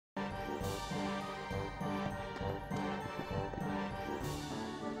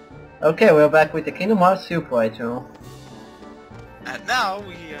Okay, we're back with the Kingdom Hearts Super Channel. And now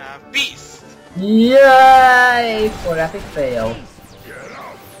we have Beast! Yay! For epic fail.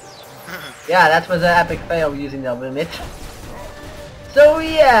 Yeah, that was an epic fail using the limit. So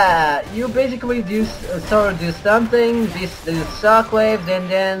yeah, you basically do sort of do something, this do shockwaves, and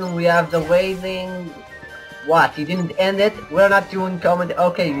then we have the wailing. What? You didn't end it? We're not doing comment.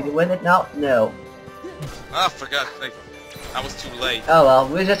 Okay, you win it now? No. Oh, I forgot. I was too late. Oh well,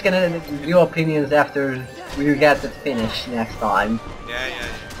 we're just gonna do opinions after we get the finish next time. Yeah.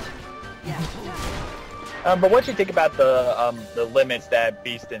 But what do you think about the limits that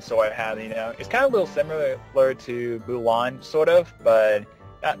Beast and Sora have? You know, it's kind of a little similar to Mulan, sort of, but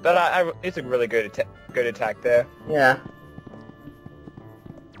it's a really good attack there. Yeah.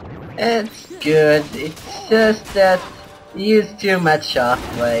 It's good. It's just that you use too much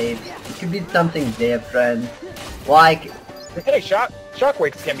shockwaves. It could be something different, like. Hey,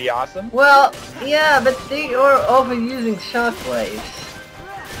 shockwaves can be awesome. Well, yeah, but they are overusing shockwaves.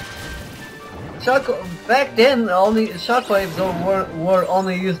 Back then, only shockwaves were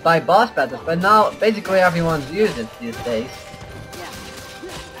only used by boss battles, but now basically everyone's used it these days.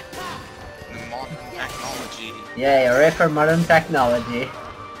 The modern technology. Yeah, refer modern technology.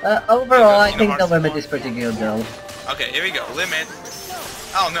 Overall, I think the limit is pretty good though. Okay, here we go. Limit.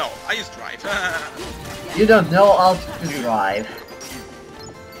 Oh no, I used drive. You don't know how to drive.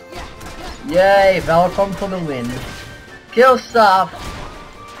 Yay, welcome to the win. Kill stuff.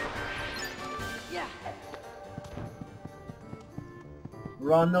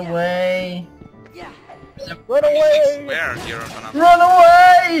 Run away! Run away! Where you're gonna Run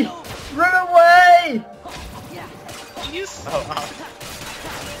away! Run away! Yes.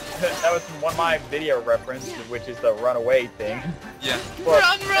 That was one of my video references, which is the run away thing. Yeah. But,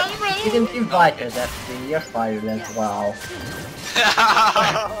 Run! You didn't invite us, FC. You're fired as well.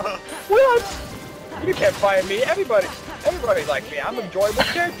 What? You can't fire me. Everybody likes me. I'm an enjoyable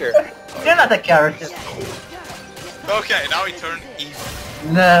character. You're not a character. Okay, now we turn evil.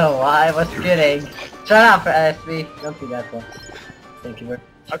 No, I was kidding. Shut up, SB. Don't do that one. Thank you very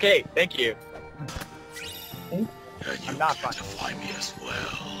much. Okay, thank you. And I'm not fine. defy me as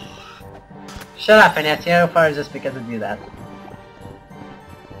well. Shut up, Annette. You're fired just because I do that.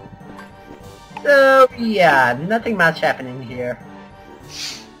 So, yeah, nothing much happening here.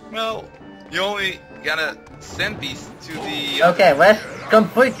 Well, you only gotta send these to the... Okay, let's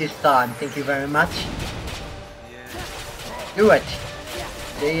complete this time. Thank you very much. Yeah. Do it.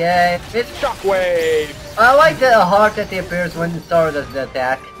 It's Shockwave! I like the heart that appears when Sora does the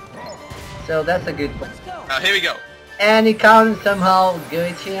attack. So that's a good one. Here we go. And he counts somehow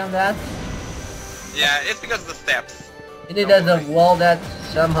glitchy on that. Yeah, it's because of the steps. And he does a wall that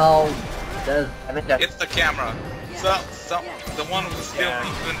somehow does... It's the camera. So the one who's still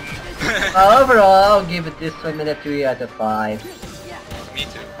even... Overall, I'll give it this one a 3 out of 5. Me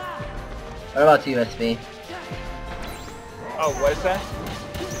too. What about you, SB? Oh, what is that?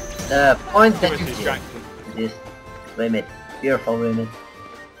 The points that you Seriously, give this limit. Beautiful limit.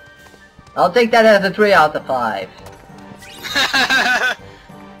 I'll take that as a 3 out of 5.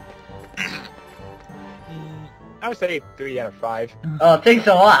 I would say 3 out of 5. Oh, thanks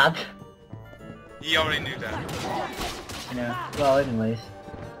a lot. He already knew that. Yeah. Well, anyways.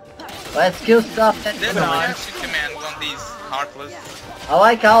 Let's kill stuff that's There's an annoying. action command on these Heartless. I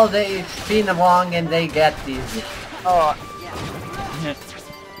like how they spin along and they get these. Oh.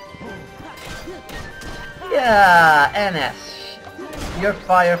 Yeah, NS. You're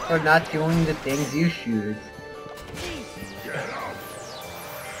fired for not doing the things you should.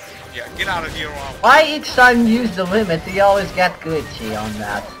 Yeah, get out of here, Rob. Why each time you use the limit, you always get glitchy on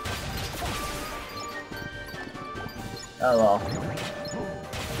that? Oh well.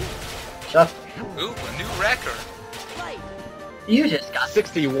 Chuck, Ooh, a new record. you just got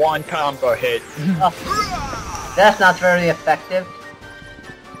 61 combo hit. oh, that's not very effective.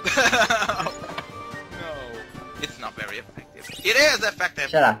 No, it's not very effective. It is effective.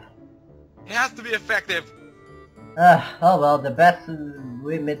 Shut up. It has to be effective. Oh well, the best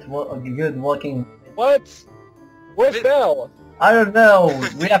limit good working. What? Where's Bell? I don't know,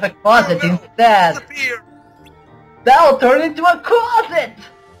 we have a closet instead. Disappear. That'll turn into a closet!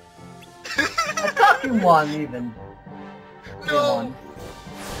 A talking one, even. No. One.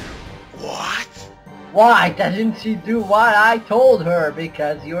 What? Why doesn't she do what I told her?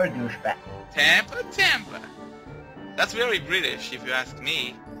 Because you're a douchebag. Tampa. That's very British, if you ask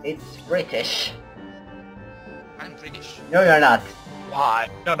me. It's British. I'm British. No, you're not. Why?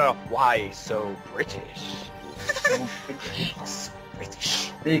 No. Why so British? So British.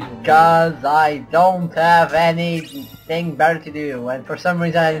 British. Because I don't have anything better to do, and for some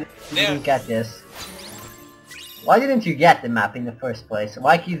reason I didn't get this. Why didn't you get the map in the first place?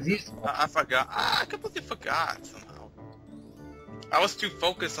 Why is this? I forgot. I completely forgot somehow. I was too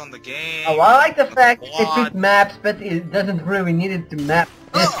focused on the game. Oh, I like the fact it What? picked maps, but it doesn't really need it to map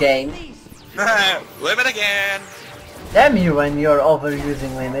this game. Limit again. Damn you when you're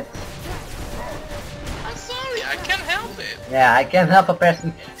overusing limits. I'm sorry, I can't help it. Yeah, I can't help a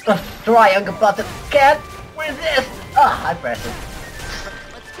person. Triangle button can't resist. Ah, I press it.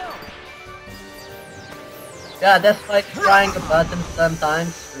 Yeah, that's like triangle button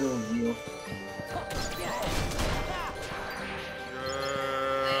sometimes rules you.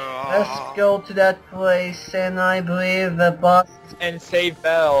 Let's go to that place, and I believe a bus. And save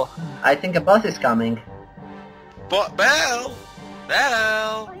Belle. I think a bus is coming. But Belle!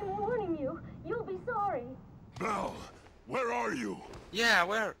 Belle! I'm warning you. You'll be sorry. Belle, where are you? Yeah,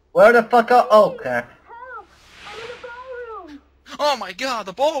 where? Where the fuck are? Oh, crap. Help! I'm in the ballroom. Oh my god,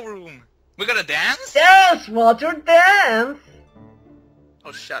 the ballroom! We gonna dance? Dance, water, dance.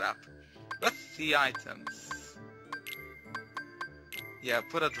 Oh, shut up. Let's see items. Yeah,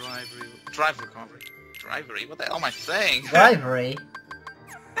 put a drive recovery. Drivery? What the hell am I saying? Library.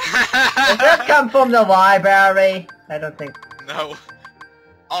 Does that come from the library? I don't think. No.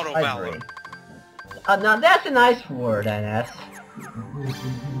 Auto Library. valor. Oh, now that's a nice word, NS.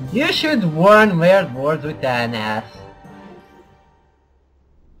 You should learn weird words with NS.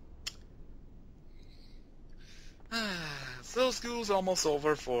 So school's almost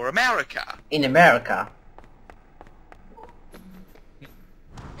over for America. In America.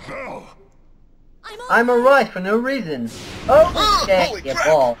 Belle! I'm alright for no reason. Oh, shit, holy you crap!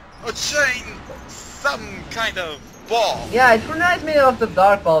 ball. A chain! Some kind of ball! Yeah, it reminds me of the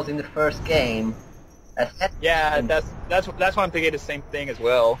Dark Balls in the first game. Yeah, that's what I'm thinking. The same thing as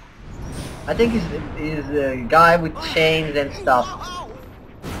well. I think he's a guy with chains and stuff.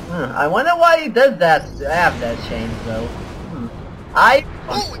 I wonder why he does that, have that chains though.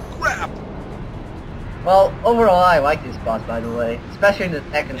 Holy crap! Well, overall I like this boss, by the way. Especially in the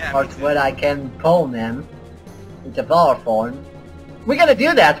second Yeah, part me too. where I can pull them into power form. We're gonna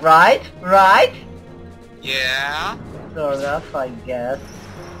do that, right? Right? Yeah? Sort of, I guess.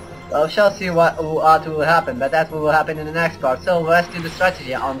 Well, we shall see what will happen, but that will happen in the next part. So let's do the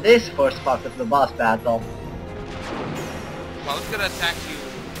strategy on this first part of the boss battle. Well, it's gonna attack you.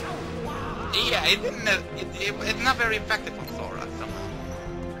 Yeah, it's not very effective on Sora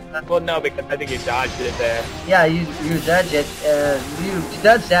somehow. Well, no, because I think you dodged it there. Yeah, you dodge it. To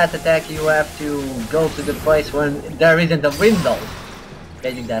dodge that attack, you have to go to the place when there isn't a window.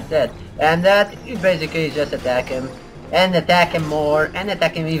 Basically, that's it. And that you basically just attack him, and attack him more, and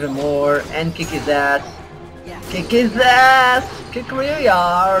attack him even more, and kick his ass. Kick his ass! Kick really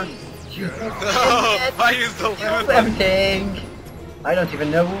hard! Shoot No, I used the limit. everything! I don't even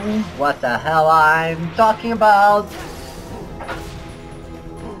know what the hell I'm talking about.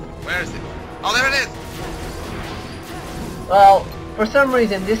 Where is it? Oh, there it is! Well, for some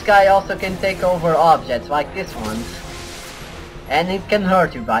reason this guy also can take over objects like this one. And it can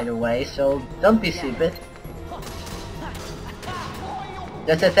hurt you, by the way, so don't be stupid.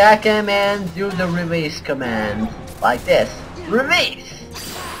 Just attack him and do the release command. Like this. Release!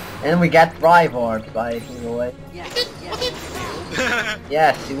 And we get Rivard, by the way.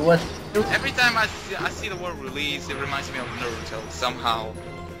 Yes, it was... Every time I see the word release, it reminds me of Naruto somehow.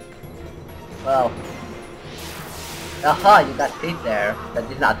 Well... Aha, you got hit there. That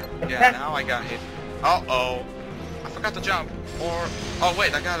did not... Yeah, now I got hit. Uh-oh. I forgot to jump. Or... Oh,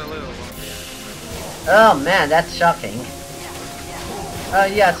 wait, I got a little one. Oh man, that's shocking.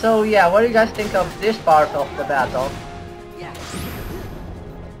 Yeah, so yeah, what do you guys think of this part of the battle?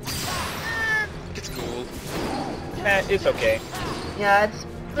 It's cool. It's okay. Yeah, it's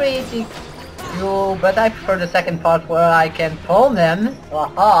pretty cool, but I prefer the second part where I can pull them.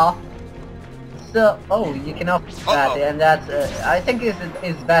 Aha! So, oh, you can up that, and that's, I think is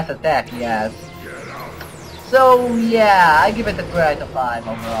his best attack, yes. So, yeah, I give it a 3 out of 5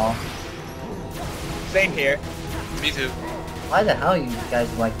 overall. Same here. Me too. Why the hell you guys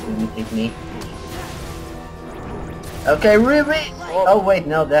like to imitate me? Okay, release! Oh wait,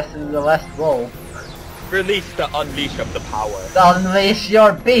 no, that's the last roll. Release the unleash of the power. Unleash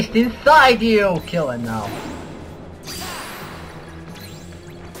your beast inside you! Kill him now.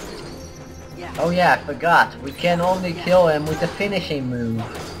 Oh yeah, I forgot. We can only kill him with a finishing move.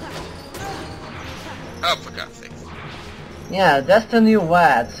 Oh, for God's sake. Yeah, that's the new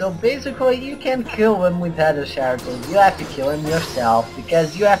WAD. So basically you can kill him with other characters. You have to kill him yourself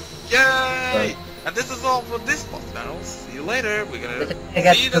because you have... Yay! And this is all for this boss battle. See you later. We're gonna I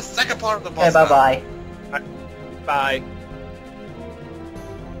guess- see the second part of the boss Okay, battle. bye bye. Bye.